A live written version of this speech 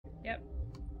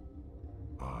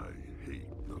I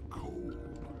hate the cold.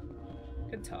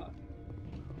 Good talk.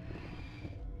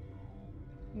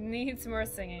 Need some more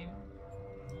singing.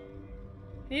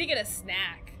 Need to get a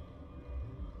snack.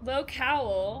 Low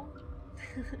cowl.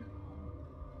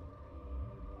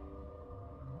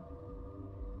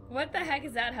 What the heck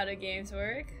is that? How do games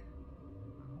work?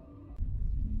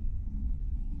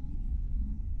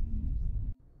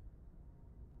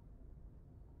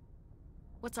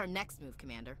 What's our next move,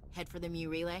 Commander? Head for the Mu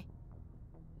relay?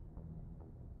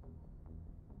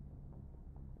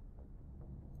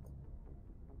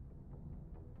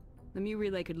 The Mu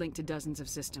relay could link to dozens of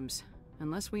systems.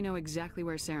 Unless we know exactly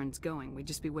where Saren's going, we'd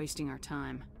just be wasting our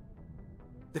time.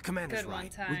 The commander's Good one,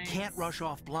 right. We can't rush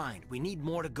off blind. We need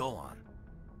more to go on.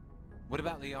 What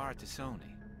about Liara Tassoni?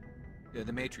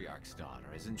 The matriarch's daughter.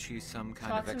 Isn't she some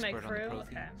kind Talk of to my expert on the crew? Protheans?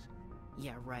 Okay.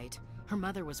 Yeah, right. Her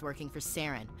mother was working for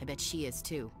Saren. I bet she is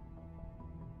too.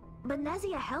 But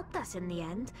Nezia helped us in the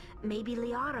end. Maybe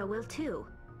Liara will too.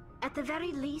 At the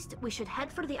very least, we should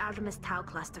head for the Artemis Tau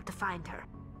cluster to find her.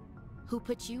 Who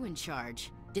put you in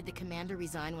charge? Did the commander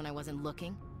resign when I wasn't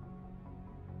looking?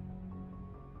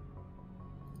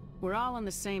 We're all on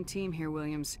the same team here,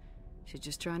 Williams. She's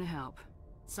just trying to help.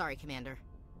 Sorry, Commander.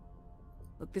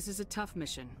 Look, this is a tough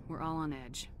mission. We're all on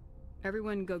edge.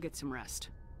 Everyone go get some rest.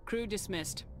 Crew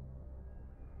dismissed.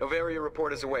 Novaria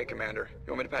report is away, Commander.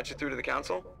 You want me to patch you through to the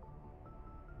Council?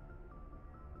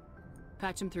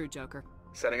 Patch him through, Joker.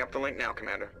 Setting up the link now,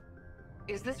 Commander.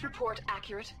 Is this report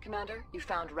accurate, Commander? You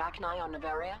found Rachni on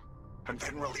Novaria? And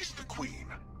then release the Queen.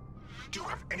 Do you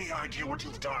have any idea what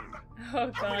you've done?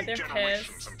 Oh How god, many they're generations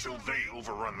pissed. until they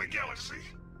overrun the galaxy?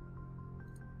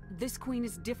 This queen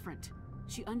is different.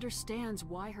 She understands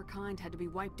why her kind had to be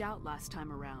wiped out last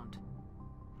time around.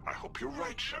 I hope you're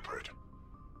right, Shepard.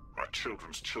 Our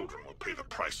children's children will pay the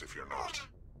price if you're not.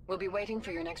 We'll be waiting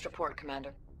for your next report,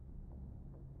 Commander.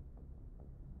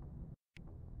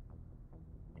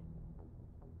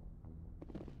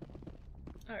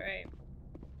 Alright.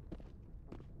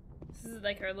 This is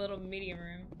like our little meeting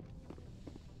room.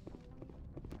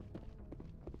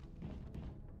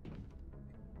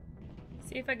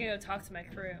 See if I can go talk to my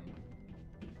crew.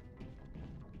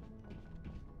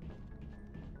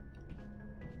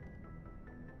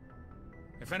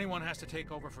 If anyone has to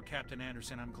take over for Captain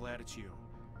Anderson, I'm glad it's you.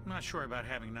 I'm not sure about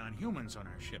having non-humans on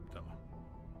our ship, though.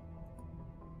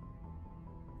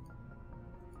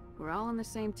 We're all on the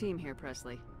same team here,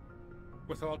 Presley.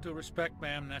 With all due respect,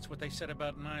 ma'am, that's what they said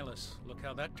about Nihilus. Look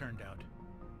how that turned out.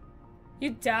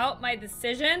 You doubt my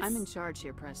decisions? I'm in charge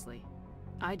here, Presley.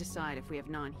 I decide if we have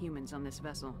non-humans on this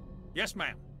vessel. Yes,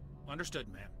 ma'am. Understood,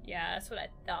 ma'am. Yeah, that's what I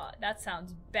thought. That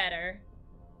sounds better.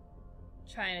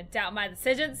 Trying to doubt my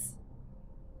decisions?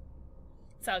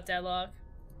 It's out, Deadlock.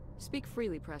 Speak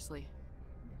freely, Presley.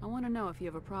 I want to know if you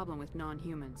have a problem with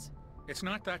non-humans. It's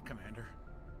not that, Commander.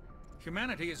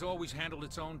 Humanity has always handled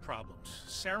its own problems.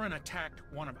 Saren attacked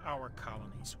one of our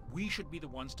colonies. We should be the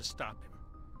ones to stop him.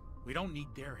 We don't need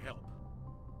their help.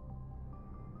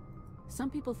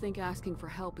 Some people think asking for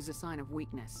help is a sign of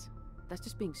weakness. That's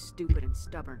just being stupid and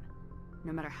stubborn.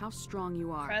 No matter how strong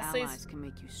you are, Presley's allies can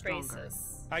make you stronger.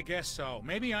 Racist. I guess so.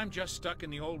 Maybe I'm just stuck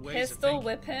in the old ways of Pistol thinking.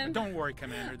 whip him? But don't worry,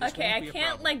 Commander. This Okay, won't I be a can't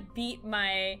problem. like beat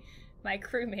my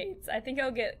crewmates. I think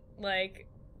I'll get like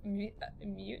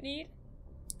mutinied.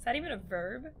 Is that even a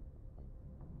verb?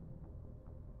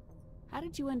 How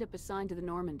did you end up assigned to the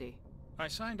Normandy? I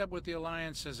signed up with the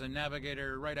Alliance as a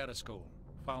navigator right out of school,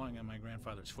 following in my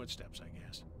grandfather's footsteps, I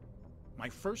guess. My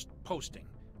first posting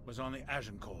was on the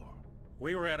Agincourt.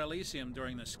 We were at Elysium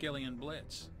during the Skillian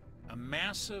Blitz. A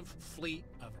massive fleet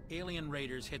of alien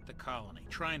raiders hit the colony,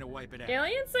 trying to wipe it out.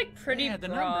 Aliens like pretty They had the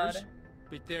broad. numbers,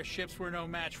 but their ships were no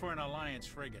match for an Alliance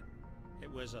frigate.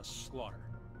 It was a slaughter.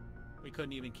 We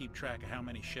couldn't even keep track of how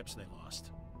many ships they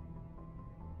lost.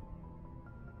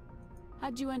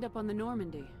 How'd you end up on the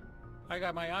Normandy? I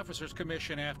got my officer's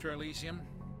commission after Elysium.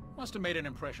 Must have made an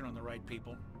impression on the right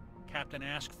people. Captain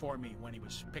asked for me when he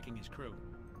was picking his crew.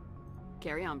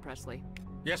 Carry on, Presley.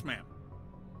 Yes, ma'am.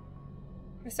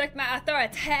 Respect my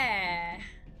authority.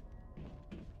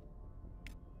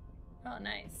 Oh,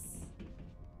 nice.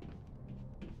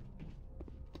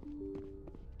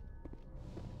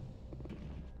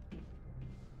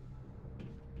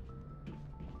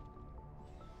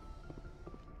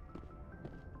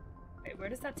 Wait, where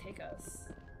does that take us?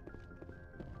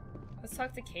 Let's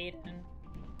talk to Caden.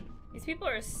 These people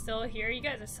are still here. You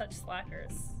guys are such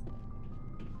slackers.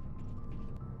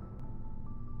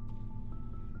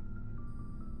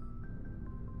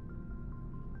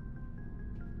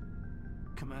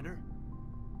 Commander,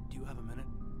 do you have a minute?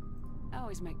 I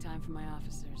always make time for my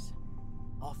officers.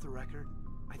 Off the record,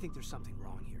 I think there's something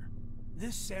wrong here.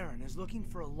 This Saren is looking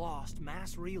for a lost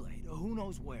mass relay to who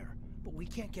knows where, but we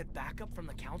can't get backup from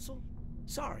the Council?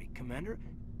 Sorry, Commander.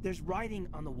 There's writing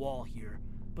on the wall here,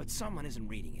 but someone isn't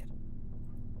reading it.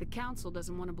 The Council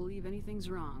doesn't want to believe anything's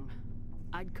wrong.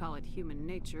 I'd call it human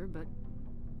nature, but...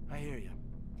 I hear you.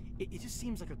 It just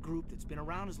seems like a group that's been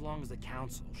around as long as the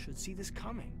Council should see this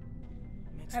coming.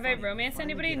 I mean, Have I romanced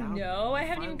anybody? No, I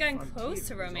haven't even gotten close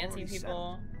to romancing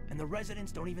people. And the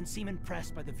residents don't even seem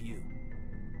impressed by the view.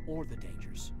 Or the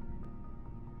dangers.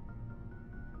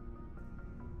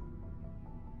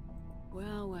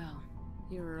 Well, well.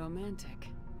 You're a romantic.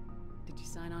 Did you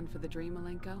sign on for the dream,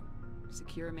 Malenko?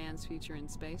 Secure a man's future in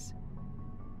space?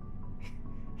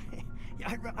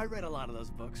 Yeah, I read a lot of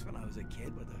those books when I was a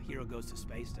kid, where the hero goes to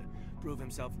space to prove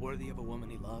himself worthy of a woman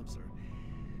he loves, or,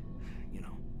 you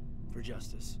know, for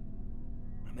justice.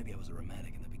 Or maybe I was a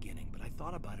romantic in the beginning, but I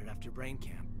thought about it after brain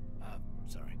camp.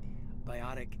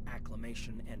 Biotic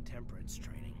acclimation and temperance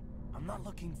training. I'm not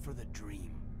looking for the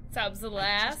dream. Subs the I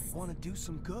last. just want to do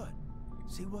some good.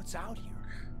 See what's out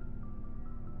here.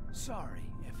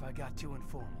 Sorry if I got too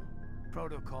informal.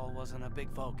 Protocol wasn't a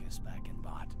big focus back in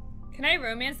Bot. Can I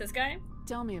romance this guy?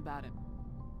 Tell me about it.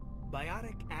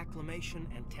 Biotic acclimation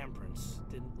and temperance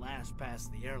didn't last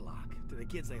past the airlock. To the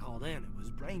kids they hauled in, it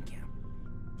was brain camp.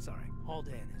 Sorry, hauled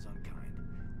in is unkind.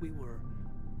 We were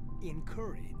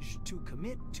encouraged to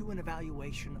commit to an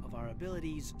evaluation of our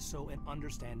abilities so an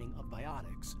understanding of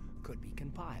biotics could be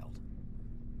compiled.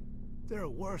 There are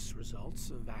worse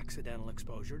results of accidental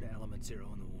exposure to element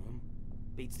 0 in the womb.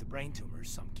 Beats the brain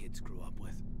tumors some kids grew up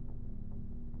with.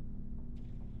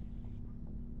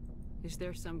 Is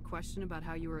there some question about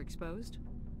how you were exposed?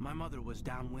 My mother was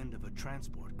downwind of a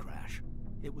transport crash.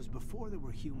 It was before there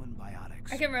were human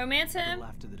biotics. I can romance him?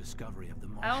 After the discovery of the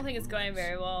I don't think it's going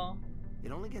very well.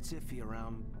 It only gets iffy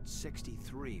around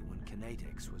 63 when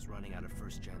Kinetics was running out of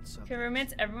first-gen subjects. Can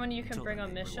romance everyone you can bring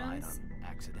on missions?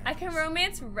 I can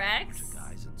romance Rex? A bunch of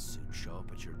guys in suits show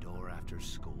up at your door after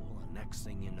school, and next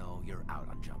thing you know, you're out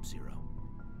on Jump Zero.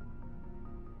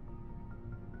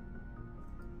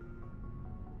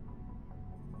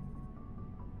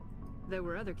 There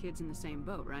were other kids in the same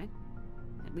boat, right?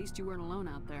 At least you weren't alone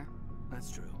out there.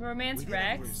 That's true. Romance we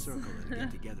Rex? We did have a circle to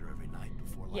get together every night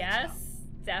before lights Yes,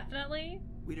 out. definitely.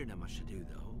 We didn't have much to do,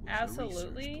 though. It was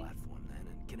Absolutely. a research platform then,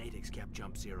 and Kinetics kept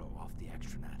Jump Zero off the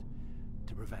extranet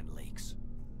to prevent leaks.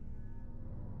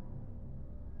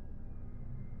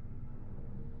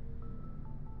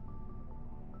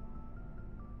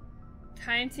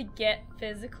 Time to get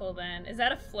physical then. Is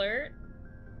that a flirt?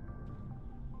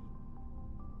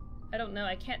 I don't know,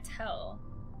 I can't tell.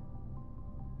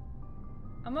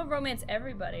 I'm gonna romance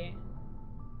everybody.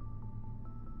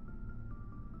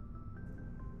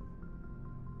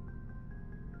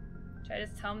 Should I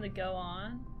just tell him to go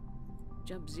on?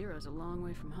 Jump Zero's a long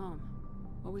way from home.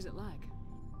 What was it like?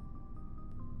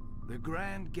 The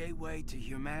grand gateway to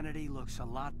humanity looks a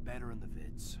lot better in the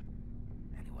vids.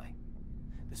 Anyway,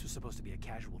 this was supposed to be a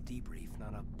casual debrief,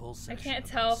 not a bull session. I can't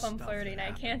tell if I'm flirting.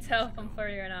 I can't tell if I'm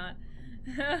flirting or not.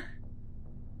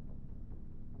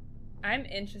 I'm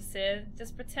interested.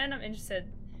 Just pretend I'm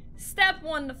interested. Step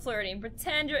 1 to flirting.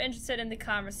 Pretend you're interested in the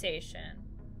conversation.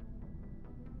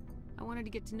 I wanted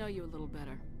to get to know you a little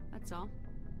better. That's all.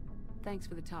 Thanks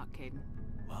for the talk, Caden.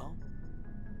 Well,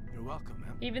 you're welcome,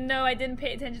 man. Even though I didn't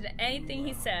pay attention to anything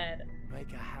he said.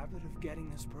 Make a habit of getting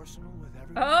this personal with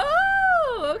everyone.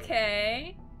 Oh,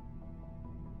 okay.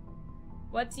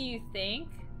 What do you think?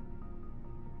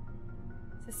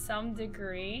 To some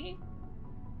degree?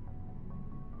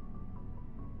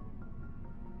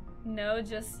 No,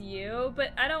 just you?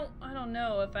 But I don't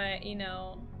know if I, you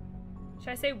know... Should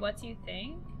I say, what do you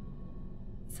think?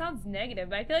 It sounds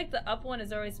negative, but I feel like the up one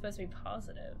is always supposed to be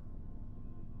positive.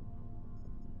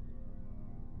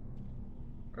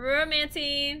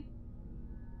 Romancing!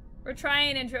 We're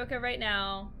trying Androka right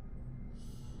now.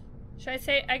 Should I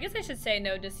say, I guess I should say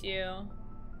no, just you.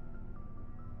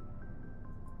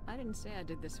 I didn't say I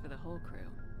did this for the whole crew.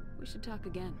 We should talk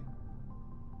again.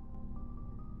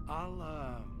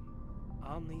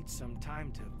 I'll need some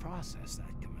time to process that,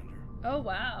 Commander. Oh,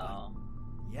 wow.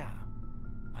 But, yeah,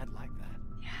 I'd like that.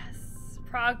 Yes.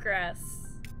 Progress.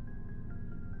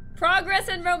 Progress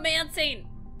and romancing!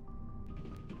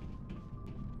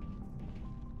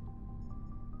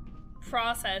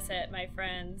 Process it, my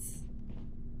friends.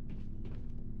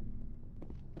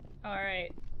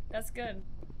 Alright. That's good.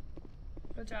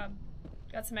 Good job.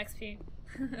 Got some XP.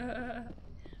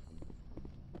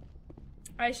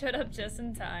 I showed up just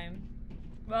in time.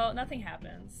 Well, nothing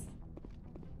happens.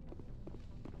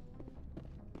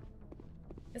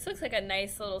 This looks like a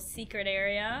nice little secret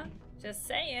area. Just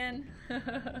saying.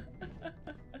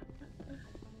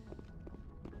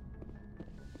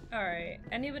 Alright,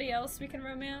 anybody else we can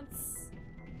romance?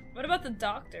 What about the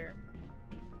doctor?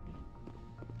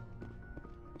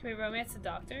 Can we romance the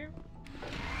doctor?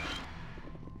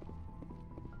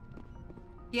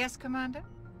 Yes, Commander?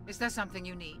 Is there something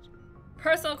you need?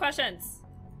 Personal questions!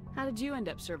 How did you end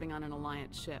up serving on an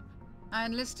Alliance ship? I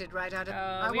enlisted right out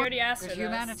of... we already asked her this.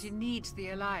 Humanity needs the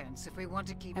Alliance if we want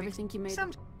to keep Ever think you made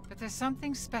But there's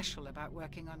something special about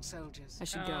working on soldiers. I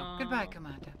should go. Goodbye,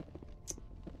 Commander.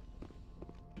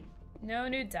 No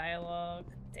new dialogue.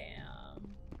 Damn.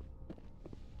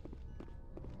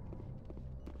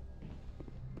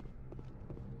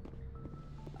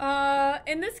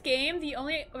 In this game, the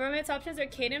only romance options are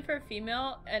Caden for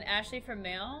female and Ashley for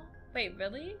male. Wait,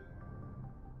 really?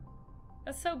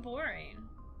 That's so boring.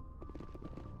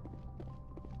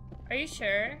 Are you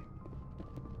sure?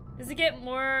 Does it get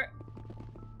more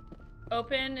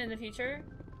open in the future?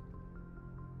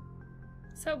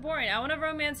 So boring. I want to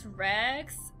romance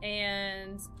Rex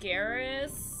and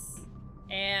Garrus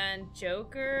and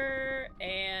Joker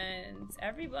and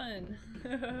everyone.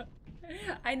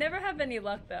 I never have any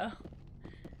luck though.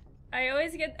 I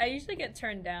usually get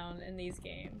turned down in these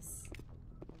games.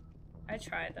 I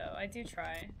try though. I do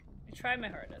try. I try my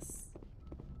hardest.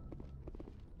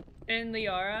 In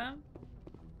Liara?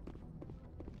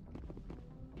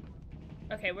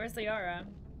 Okay, where's Liara?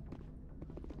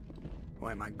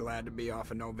 Boy, am I glad to be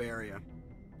off of Novaria.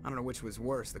 I don't know which was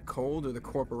worse, the cold or the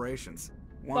corporations.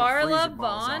 Barla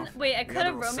Vaughn? Wait, I could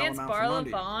have romanced Barla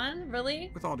Vaughn?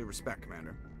 Really? With all due respect,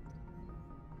 Commander.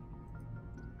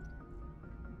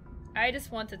 I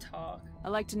just want to talk. I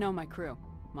like to know my crew.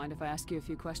 Mind if I ask you a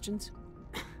few questions?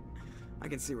 I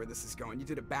can see where this is going. You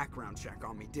did a background check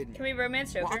on me, didn't you? Can we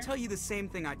romance Joker? Well, I'll tell you the same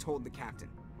thing I told the captain.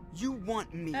 You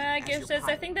want me as Gifts, your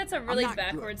pilot. I think that's a really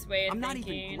backwards way of thinking. I'm not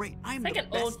even great. I'm like the an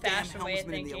best old-fashioned way of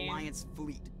helmsman in thinking. the Alliance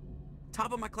fleet.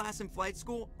 Top of my class in flight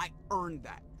school, I earned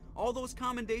that. All those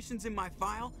commendations in my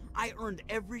file, I earned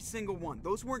every single one.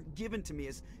 Those weren't given to me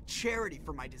as charity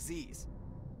for my disease.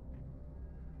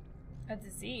 A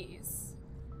disease?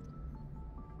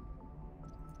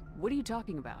 What are you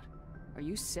talking about? Are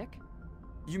you sick?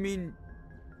 You mean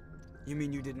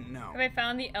you didn't know? Have I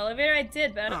found the elevator? I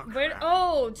did, but I don't, crap.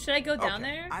 oh, should I go down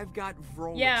there? I've got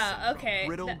Vrolich Yeah, syndrome, okay.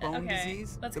 brittle bone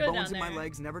disease. Let's the go bones down in my there.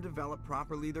 legs never develop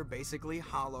properly. They're basically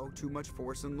hollow. Too much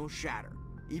force and they'll shatter.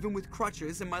 Even with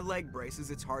crutches and my leg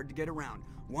braces, it's hard to get around.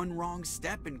 One wrong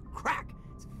step and crack.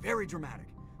 It's very dramatic.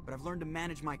 But I've learned to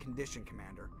manage my condition,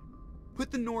 Commander. Put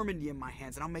the Normandy in my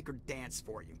hands and I'll make her dance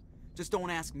for you. Just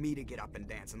don't ask me to get up and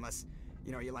dance unless,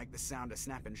 you know, you like the sound of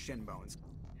snapping shin bones.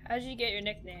 How'd you get your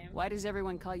nickname? Why does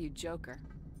everyone call you Joker?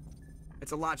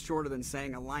 It's a lot shorter than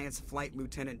saying Alliance Flight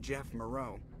Lieutenant Jeff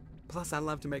Moreau. Plus, I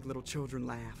love to make little children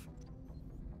laugh.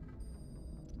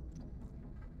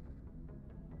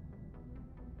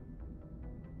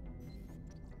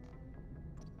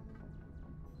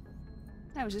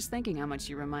 I was just thinking how much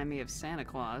you remind me of Santa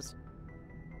Claus.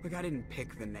 Look, I didn't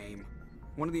pick the name.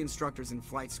 One of the instructors in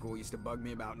flight school used to bug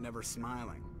me about never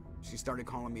smiling. She started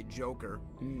calling me Joker,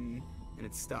 and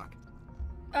it stuck.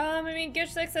 I mean,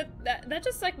 Gish likes that's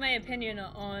just like my opinion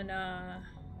on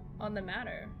the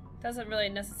matter. Doesn't really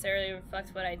necessarily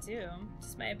reflect what I do.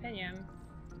 Just my opinion.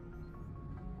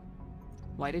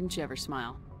 Why didn't you ever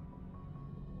smile?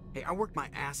 Hey, I worked my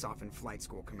ass off in flight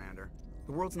school, Commander.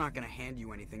 The world's not gonna hand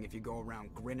you anything if you go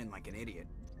around grinning like an idiot.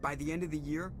 By the end of the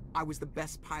year, I was the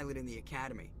best pilot in the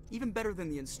academy. Even better than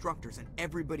the instructors, and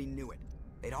everybody knew it.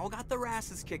 They'd all got their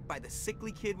asses kicked by the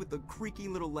sickly kid with the creaky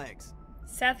little legs.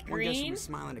 Seth One guess who Green? was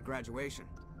smiling at graduation.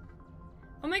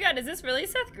 Oh my god, is this really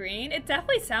Seth Green? It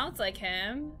definitely sounds like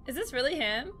him. Is this really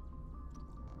him?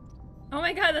 Oh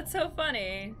my god, that's so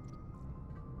funny.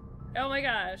 Oh my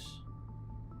gosh.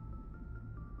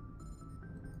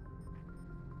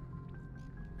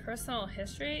 Personal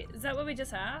history? Is that what we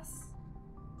just asked?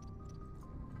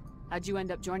 How'd you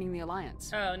end up joining the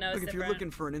Alliance? Oh, no, it's Look, if different. you're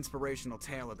looking for an inspirational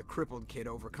tale of the crippled kid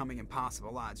overcoming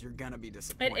impossible odds, you're gonna be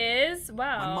disappointed. It is?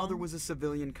 Wow. My mother was a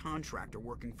civilian contractor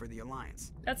working for the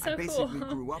Alliance. That's so I basically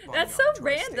cool. grew up on That's the so Arcturus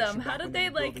random. station How back did when they,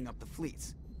 were like... building up the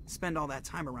fleets? Spend all that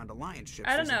time around Alliance ships.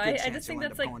 I don't there's know. a good I chance just think you'll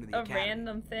end that's up like going to the a academy.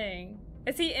 random thing.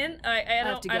 Is he in? I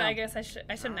have to go. I guess I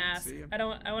shouldn't ask. see ya. I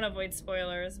want to avoid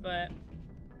spoilers, but.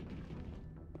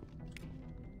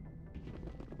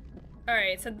 All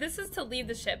right, so this is to leave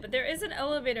the ship, but there is an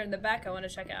elevator in the back I want to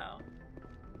check out.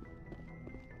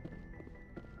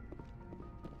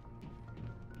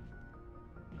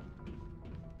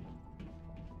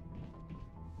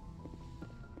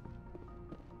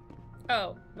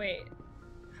 Oh, wait.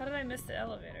 How did I miss the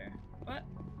elevator? What?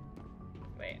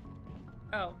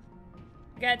 Oh.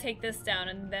 You gotta take this down,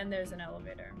 and then there's an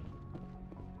elevator.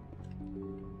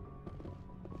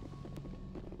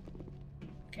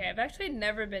 Okay, I've actually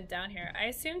never been down here. I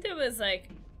assumed it was like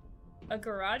a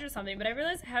garage or something, but I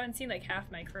realized I haven't seen like half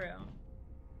my crew.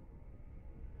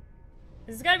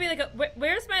 This has gotta be like a.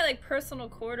 Where's my like personal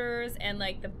quarters and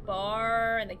like the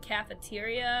bar and the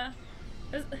cafeteria?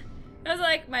 Those are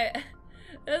like my.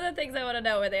 Those are things I want to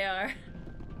know where they are.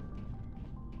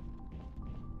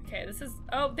 Okay, this is.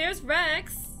 Oh, there's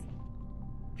Rex.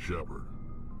 Shepard,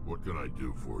 what can I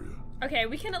do for you? Okay,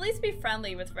 we can at least be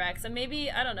friendly with Rex, and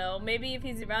maybe I don't know. Maybe if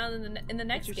he's around in the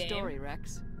next game. What's your story,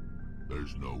 Rex?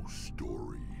 There's no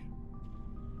story.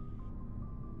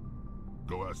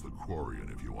 Go ask the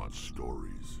Quarian if you want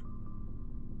stories.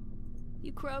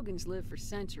 You Krogans live for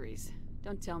centuries.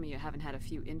 Don't tell me you haven't had a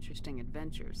few interesting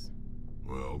adventures.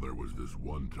 Well, there was this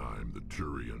one time the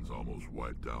Turians almost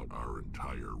wiped out our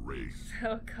entire race.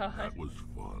 Oh god. That was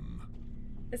fun.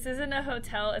 This isn't a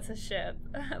hotel, it's a ship.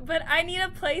 But I need a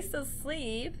place to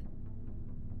sleep.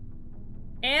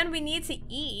 And we need to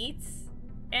eat.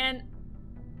 And,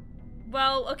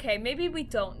 well, okay, maybe we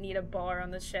don't need a bar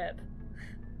on the ship.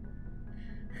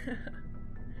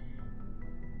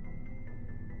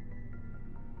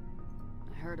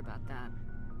 I heard about that.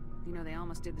 You know, they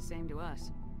almost did the same to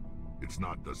us. It's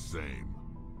not the same.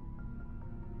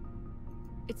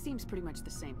 It seems pretty much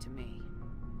the same to me.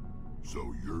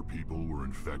 So your people were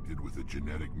infected with a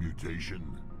genetic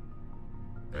mutation?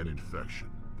 An infection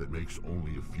that makes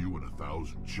only a few in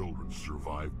 1,000 children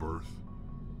survive birth?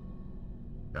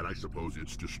 And I suppose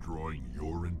it's destroying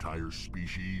your entire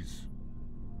species?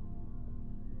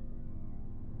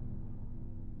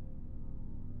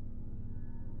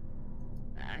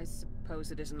 I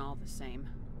suppose it isn't all the same.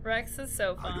 Rex is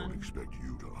so fun. I don't expect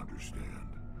you to understand,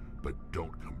 but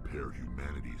don't compare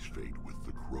humanity's fate with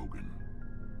the Krogan.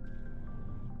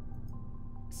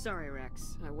 Sorry,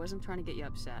 Rex. I wasn't trying to get you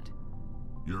upset.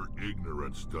 Your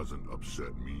ignorance doesn't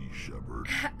upset me, Shepard.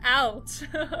 Ouch.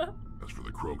 As for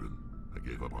the Krogan, I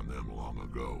gave up on them long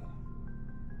ago.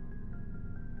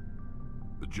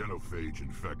 The genophage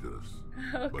infected us,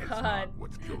 Oh but god. it's not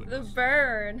what's killing The us.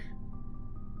 burn.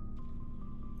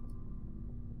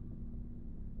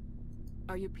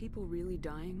 Are your people really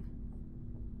dying?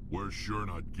 We're sure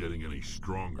not getting any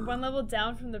stronger. One level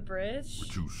down from the bridge.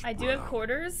 We're too I do spread have out.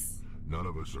 quarters. None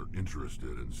of us are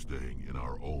interested in staying in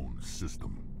our own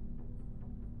system.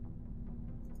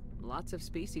 Lots of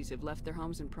species have left their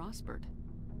homes and prospered.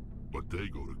 But they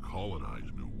go to colonize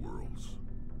new worlds.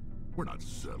 We're not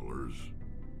settlers.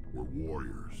 We're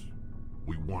warriors.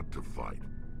 We want to fight.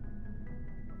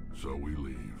 So we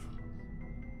leave.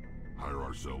 Hire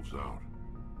ourselves out.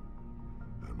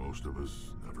 And most of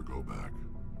us never go back.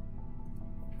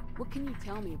 What can you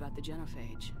tell me about the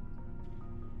genophage?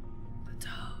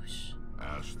 Doge.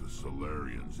 Ask the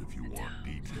Solarians if you want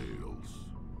details.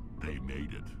 They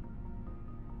made it.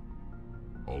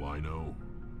 All I know,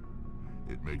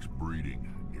 it makes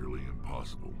breeding nearly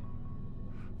impossible.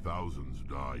 Thousands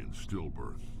die in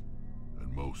stillbirth,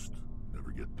 and most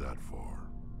never get that far.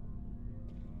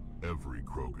 Every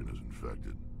Krogan is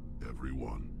infected, every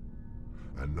one.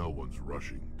 And no one's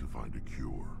rushing to find a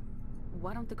cure.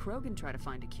 Why don't the Krogan try to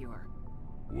find a cure?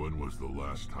 When was the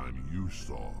last time you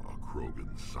saw a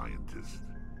Krogan scientist?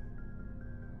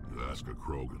 You ask a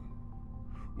Krogan,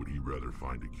 would he rather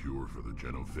find a cure for the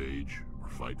genophage or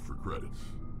fight for credits?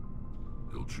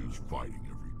 He'll choose fighting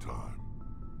every time.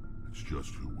 It's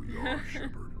just who we are,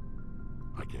 Shepard.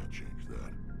 I can't change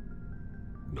that.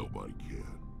 Nobody can.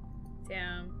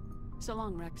 Damn. So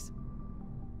long, Rex.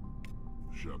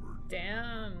 Shepard.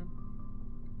 Damn.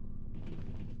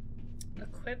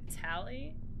 Equip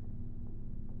tally?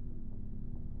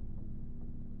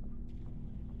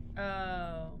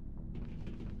 Oh.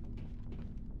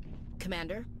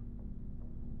 Commander?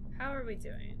 How are we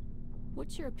doing?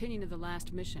 What's your opinion of the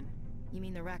last mission? You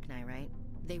mean the Rachni, right?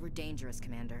 They were dangerous,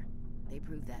 Commander. They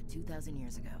proved that 2,000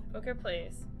 years ago. Booker,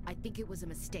 please. I think it was a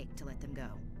mistake to let them go.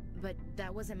 But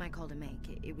that wasn't my call to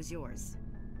make. It was yours.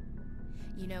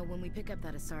 You know, when we pick up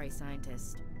that Asari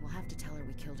scientist, we'll have to tell her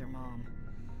we killed her mom.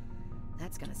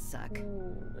 That's gonna suck.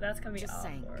 Ooh, that's gonna be Just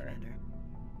awkward. saying, Commander.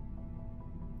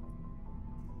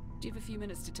 Do you have a few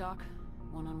minutes to talk?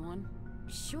 One-on-one?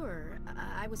 Sure.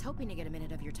 I was hoping to get a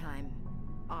minute of your time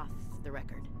off the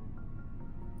record.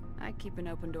 I keep an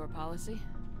open door policy.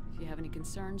 If you have any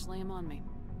concerns, lay them on me.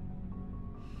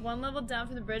 One level down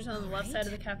from the bridge on the left side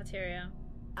of the cafeteria.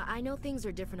 I know things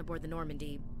are different aboard the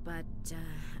Normandy, but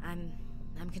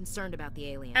I'm concerned about the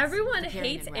aliens. Everyone the Carrion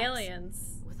hates and Rex.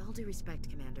 aliens. With all due respect,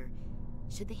 Commander,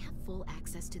 should they have full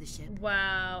access to the ship?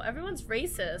 Wow, everyone's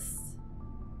racist.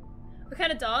 What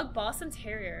kind of dog? Boston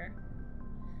Terrier.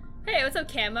 Hey, what's up,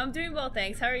 Cam? I'm doing well,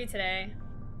 thanks. How are you today?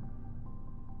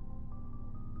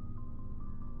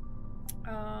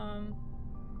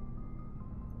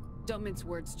 Don't mince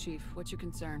words, Chief. What's your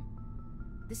concern?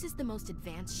 This is the most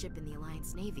advanced ship in the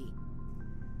Alliance Navy.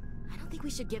 I don't think we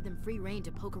should give them free rein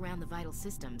to poke around the vital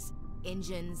systems.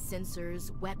 Engines,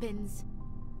 sensors, weapons.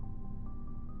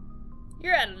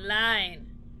 You're out of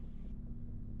line.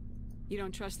 You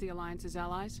don't trust the Alliance's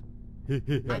allies?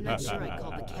 I'm not sure I'd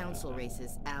call the Council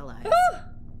races allies.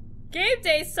 Game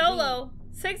day solo.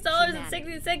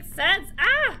 $6.66.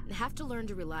 Ah! Have to learn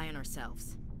to rely on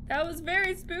ourselves. That was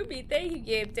very spoopy. Thank you,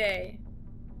 Game Day.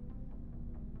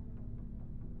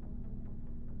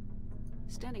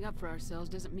 Standing up for ourselves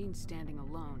doesn't mean standing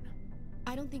alone.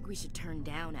 I don't think we should turn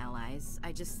down allies.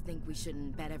 I just think we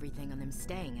shouldn't bet everything on them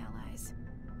staying allies.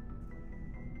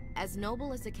 As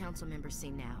noble as the council members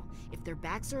seem now, if their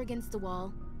backs are against the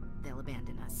wall, they'll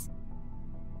abandon us.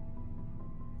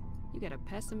 You got a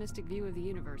pessimistic view of the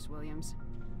universe, Williams.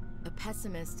 A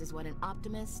pessimist is what an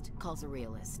optimist calls a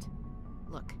realist.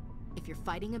 Look, if you're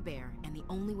fighting a bear and the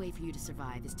only way for you to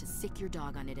survive is to sick your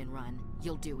dog on it and run,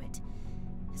 you'll do it.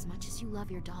 As much as you love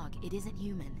your dog, it isn't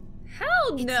human.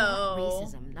 Hell no!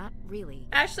 It's not racism, not really.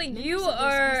 Ashley, you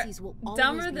are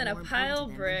dumber than a pile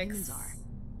of bricks.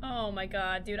 Oh my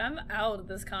god, dude, I'm out of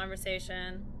this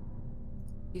conversation.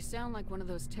 You sound like one of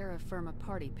those Terra Firma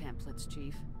party pamphlets,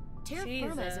 Chief. Terra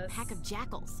Firma is a pack of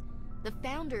jackals. The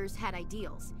founders had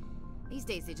ideals. These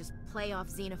days they just play off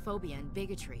xenophobia and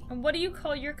bigotry. And what do you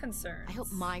call your concerns? I hope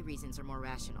my reasons are more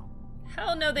rational.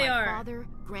 Hell no, they aren't. My father,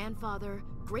 grandfather,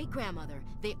 great-grandmother,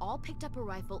 they all picked up a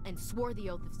rifle and swore the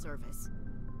oath of service.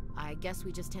 I guess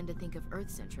we just tend to think of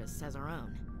Earth's interests as our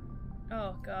own.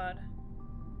 Oh god.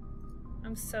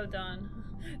 I'm so done.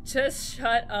 Just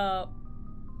shut up.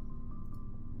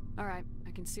 Alright,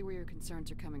 I can see where your concerns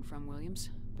are coming from, Williams.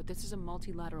 But this is a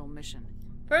multilateral mission.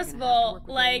 First of all,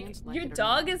 like your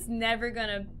dog is never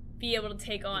gonna be able to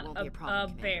take on a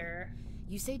bear.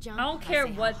 You say jump, I don't care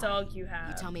what dog you have.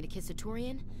 You tell me to kiss a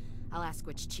Turian, I'll ask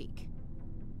which cheek.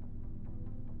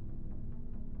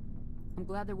 I'm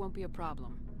glad there won't be a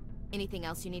problem. Anything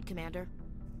else you need, Commander?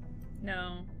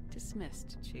 No.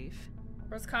 Dismissed, Chief.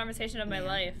 Worst conversation of my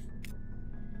life.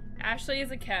 Ashley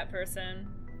is a cat person.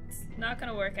 It's not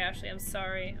gonna work, Ashley. I'm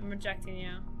sorry. I'm rejecting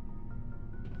you.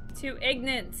 Too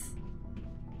ignorant.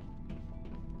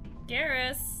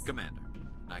 Garrus. Commander,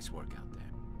 nice work out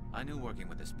there. I knew working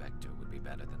with the Spectre would be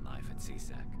better than life at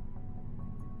CSEC.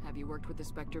 Have you worked with the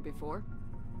Spectre before?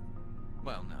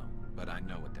 Well, no, but I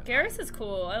know what they're Garrus is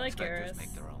cool. I like Spectres Garrus.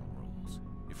 make their own rules.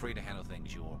 You're free to handle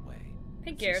things your way. I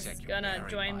think Garrus is gonna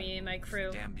join me in my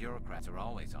crew. Damn bureaucrats are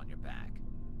always on your back.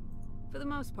 For the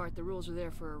most part, the rules are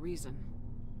there for a reason.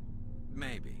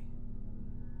 Maybe.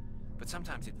 But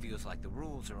sometimes it feels like the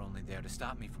rules are only there to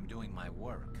stop me from doing my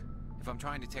work. If I'm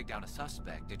trying to take down a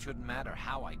suspect, it shouldn't matter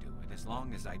how I do it, as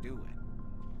long as I do it.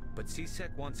 But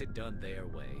CSEC wants it done their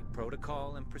way.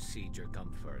 Protocol and procedure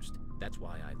come first. That's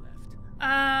why I left.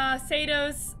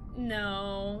 Sados,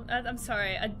 no. I'm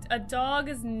sorry. A dog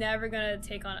is never gonna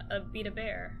take on beat a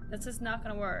bear. That's just not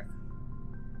gonna work.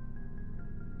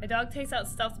 My dog takes out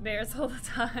stuffed bears all the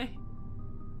time.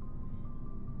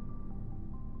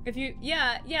 If you,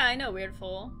 yeah, I know, Weird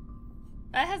Fool.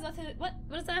 That has nothing. What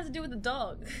does that have to do with the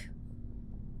dog?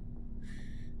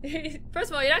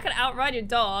 First of all, you're not gonna outride your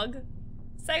dog.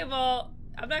 Second of all,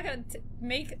 I'm not gonna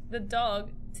make the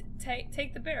dog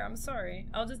take the bear. I'm sorry.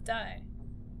 I'll just die.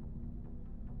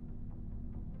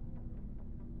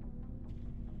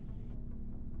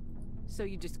 So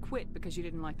you just quit because you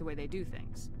didn't like the way they do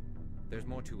things? There's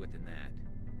more to it than that.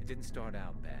 It didn't start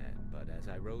out bad, but as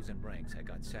I rose in ranks, I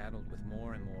got saddled with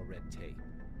more and more red tape.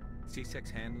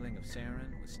 CSEC's handling of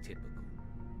Saren was typical.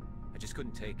 I just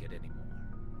couldn't take it anymore.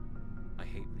 I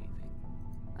hate leaving.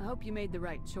 I hope you made the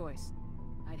right choice.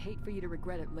 I'd hate for you to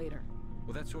regret it later.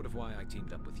 Well, that's sort of why I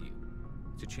teamed up with you.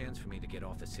 It's a chance for me to get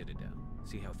off the Citadel,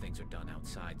 see how things are done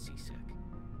outside CSEC.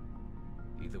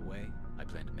 Either way, I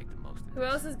plan to make the most of it. Who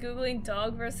else is Googling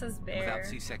dog versus bear?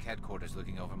 Without CSEC headquarters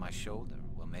looking over my shoulder,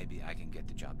 well, maybe I can get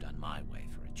the job done my way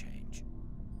for a change.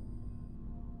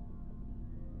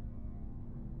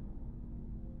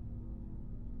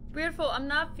 Weirdful, I'm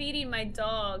not feeding my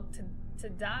dog to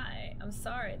die. I'm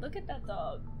sorry. Look at that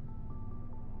dog.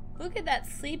 Look at that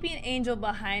sleeping angel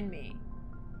behind me.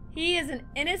 He is an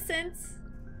innocent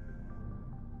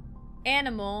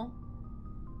animal,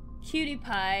 cutie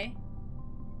pie,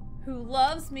 who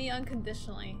loves me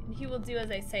unconditionally, and he will do as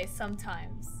I say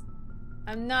sometimes.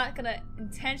 I'm not gonna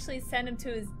intentionally send him to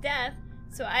his death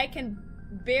so I can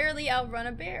barely outrun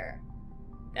a bear.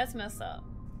 That's messed up.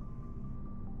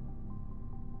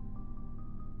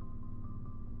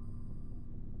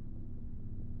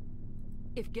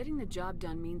 If getting the job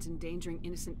done means endangering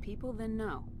innocent people, then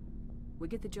no. We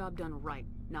get the job done right,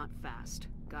 not fast.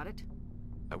 Got it?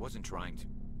 I wasn't trying to.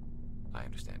 I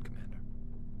understand, Commander.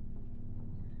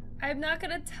 I'm not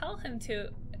gonna tell him to.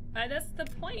 That's the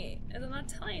point. Is I'm not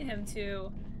telling him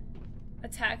to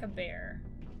attack a bear.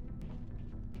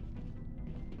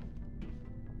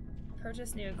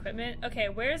 Purchase new equipment. Okay,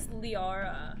 where's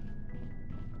Liara?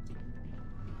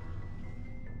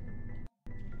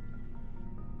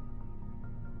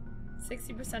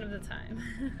 %60 of the time.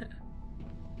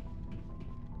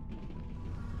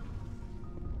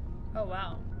 Oh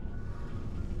wow.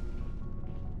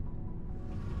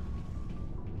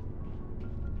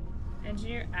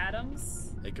 Engineer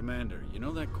Adams? Hey, Commander, you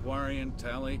know that Quarian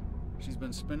Tally? She's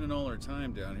been spending all her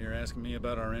time down here asking me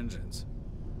about our engines.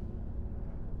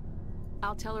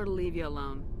 I'll tell her to leave you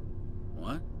alone.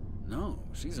 What? No,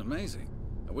 she's amazing.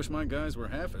 I wish my guys were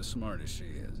half as smart as she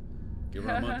is. Give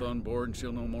her a month on board and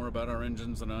she'll know more about our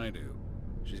engines than I do.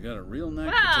 She's got a real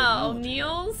knack for technology. Wow,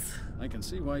 Niels! I can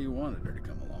see why you wanted her to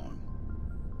come along.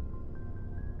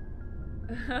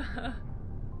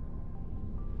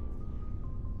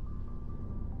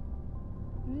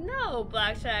 No,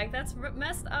 Blackjack, that's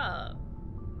messed up.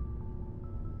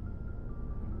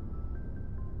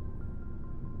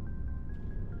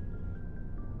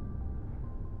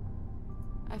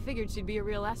 I figured she'd be a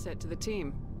real asset to the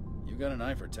team. You got an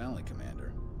eye for talent,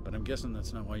 Commander, but I'm guessing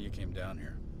that's not why you came down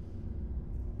here.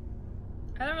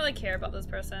 I don't really care about this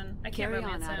person. I can't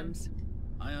romance him. Adams.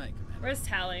 Aye, aye, Commander. Where's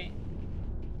Tally?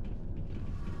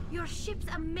 Your ship's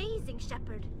amazing,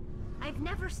 Shepard. I've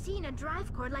never seen a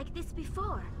drive core like this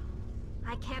before.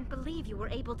 I can't believe you were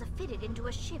able to fit it into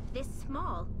a ship this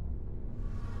small.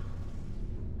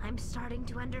 I'm starting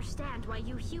to understand why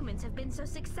you humans have been so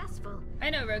successful. I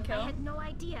know, Roadkill. I had no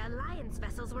idea Alliance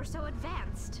vessels were so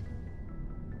advanced.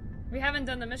 We haven't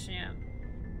done the mission yet.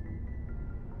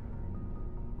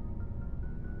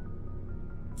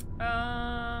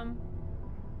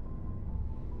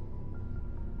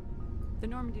 The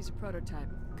Normandy's a prototype,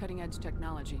 cutting-edge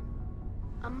technology.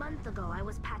 A month ago, I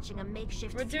was patching a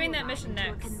makeshift We're doing that fuel mission line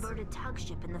into next. a converted tug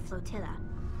ship in the flotilla.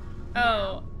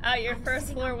 Oh, out your I'm first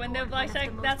sitting floor on window, board one of the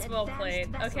Blackjack? most That's well advanced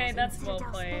played. vessels Okay, in that's well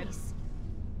Citadel played. space.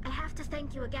 I have to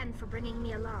thank you again for bringing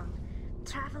me along.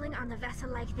 Traveling on a vessel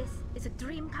like this is a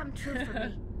dream come true for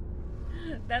me.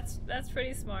 That's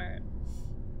pretty smart.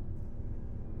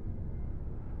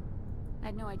 I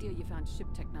had no idea you found ship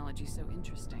technology so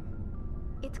interesting.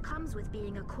 It comes with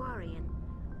being a Quarian.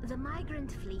 The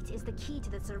migrant fleet is the key to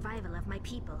the survival of my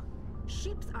people.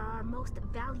 Ships are our most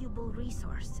valuable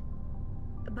resource.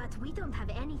 But we don't have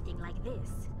anything like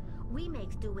this. We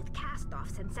make do with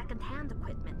cast-offs and second-hand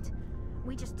equipment.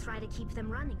 We just try to keep them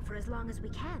running for as long as we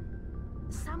can.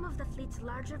 Some of the fleet's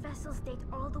larger vessels date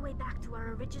all the way back to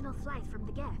our original flight from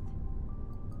the Geth.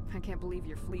 I can't believe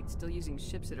your fleet's still using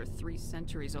ships that are 3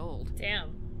 centuries old.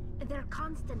 Damn. They're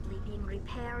constantly being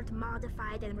repaired,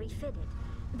 modified, and refitted.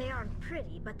 They aren't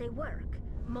pretty, but they work.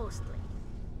 Mostly.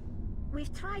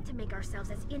 We've tried to make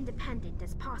ourselves as independent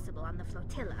as possible on the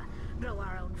flotilla. Grow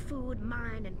our own food,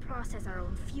 mine, and process our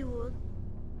own fuel.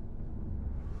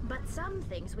 But some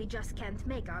things we just can't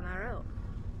make on our own.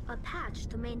 A patch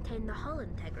to maintain the hull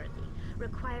integrity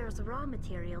requires raw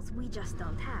materials we just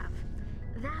don't have.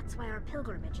 That's why our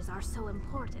pilgrimages are so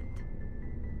important.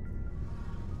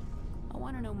 I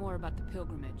want to know more about the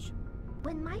pilgrimage.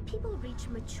 When my people reach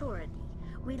maturity,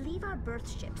 we leave our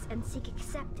birth ships and seek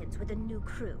acceptance with a new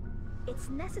crew. It's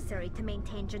necessary to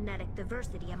maintain genetic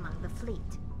diversity among the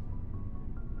fleet.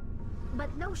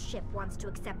 But no ship wants to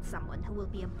accept someone who will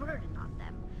be a burden on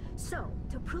them. So,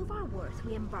 to prove our worth,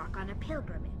 we embark on a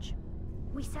pilgrimage.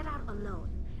 We set out alone,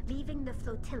 leaving the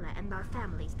flotilla and our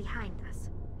families behind us.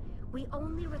 We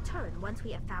only return once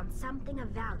we have found something of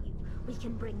value we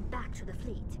can bring back to the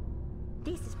fleet.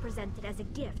 This is presented as a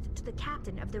gift to the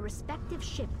captain of the respective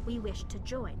ship we wish to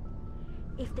join.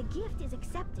 If the gift is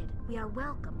accepted, we are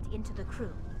welcomed into the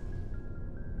crew.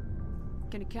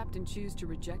 Can a captain choose to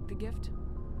reject the gift?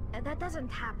 That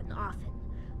doesn't happen often.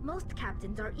 Most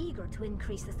captains are eager to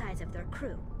increase the size of their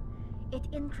crew. It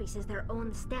increases their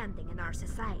own standing in our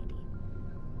society.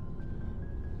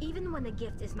 Even when a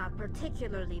gift is not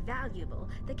particularly valuable,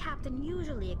 the captain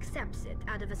usually accepts it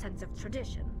out of a sense of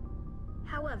tradition.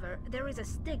 However, there is a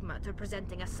stigma to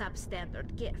presenting a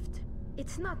substandard gift.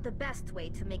 It's not the best way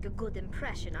to make a good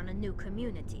impression on a new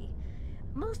community.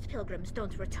 Most pilgrims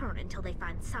don't return until they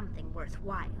find something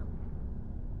worthwhile.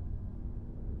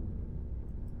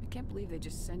 I can't believe they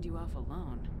just send you off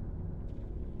alone.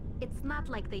 It's not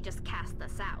like they just cast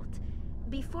us out.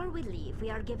 Before we leave, we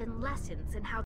are given lessons in how